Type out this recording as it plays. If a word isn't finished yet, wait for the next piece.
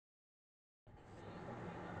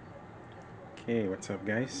Okay, what's up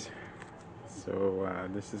guys? So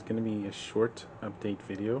this is going to be a short update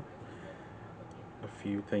video. A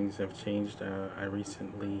few things have changed. I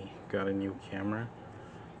recently got a new camera,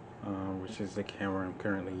 which is the camera I'm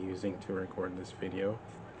currently using to record this video.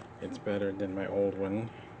 It's better than my old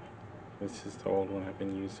one. This is the old one I've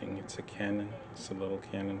been using. It's a Canon. It's a little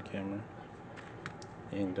Canon camera.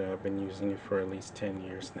 And I've been using it for at least 10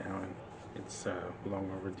 years now, and it's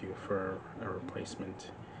long overdue for a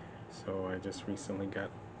replacement. So I just recently got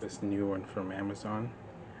this new one from Amazon.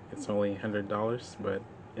 It's only $100, but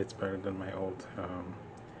it's better than my old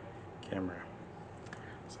camera.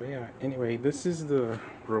 So yeah, anyway, this is the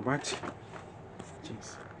robot.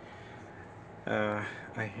 Jeez.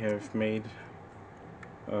 I have made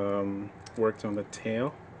worked on the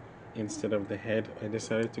tail instead of the head. I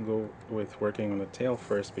decided to go with working on the tail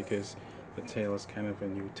first because the tail is kind of a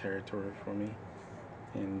new territory for me.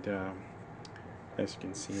 And as you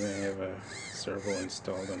can see, I have a servo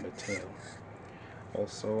installed on the tail.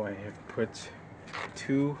 Also, I have put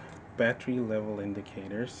two battery level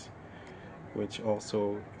indicators, which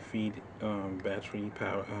also feed battery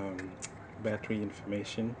power, battery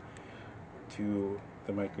information to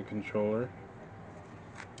the microcontroller,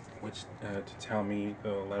 which to tell me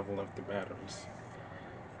the level of the batteries.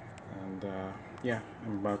 And yeah,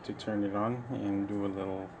 I'm about to turn it on and do a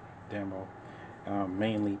little demo,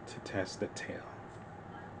 mainly to test the tail.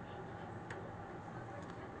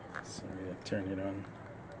 So I'm going to turn it on,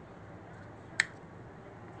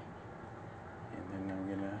 and then I'm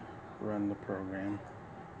going to run the program.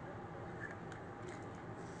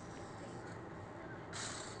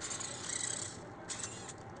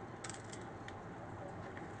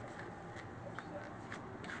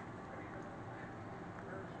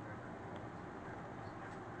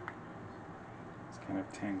 It's kind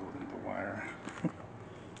of tangled in the wire.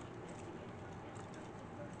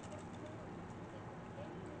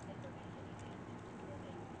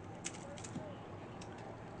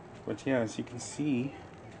 But yeah, as you can see,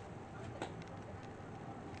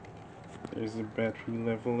 there's the battery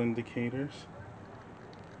level indicators.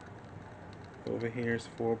 Over here is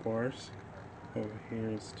 4 bars. Over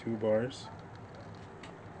here is 2 bars.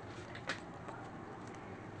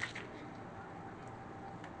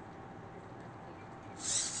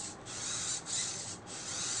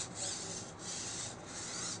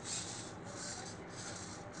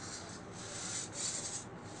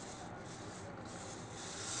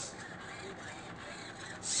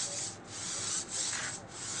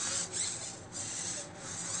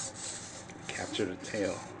 Capture the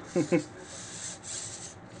tail.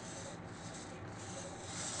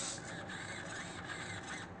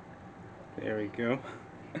 There we go.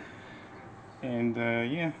 And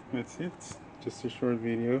yeah, that's it. Just a short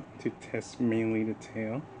video to test mainly the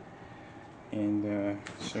tail and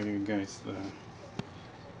show you guys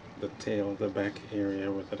the tail, the back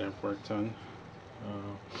area that I've worked on.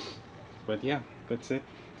 But yeah, that's it.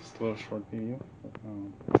 Just a little short video.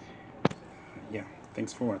 Yeah,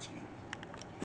 thanks for watching.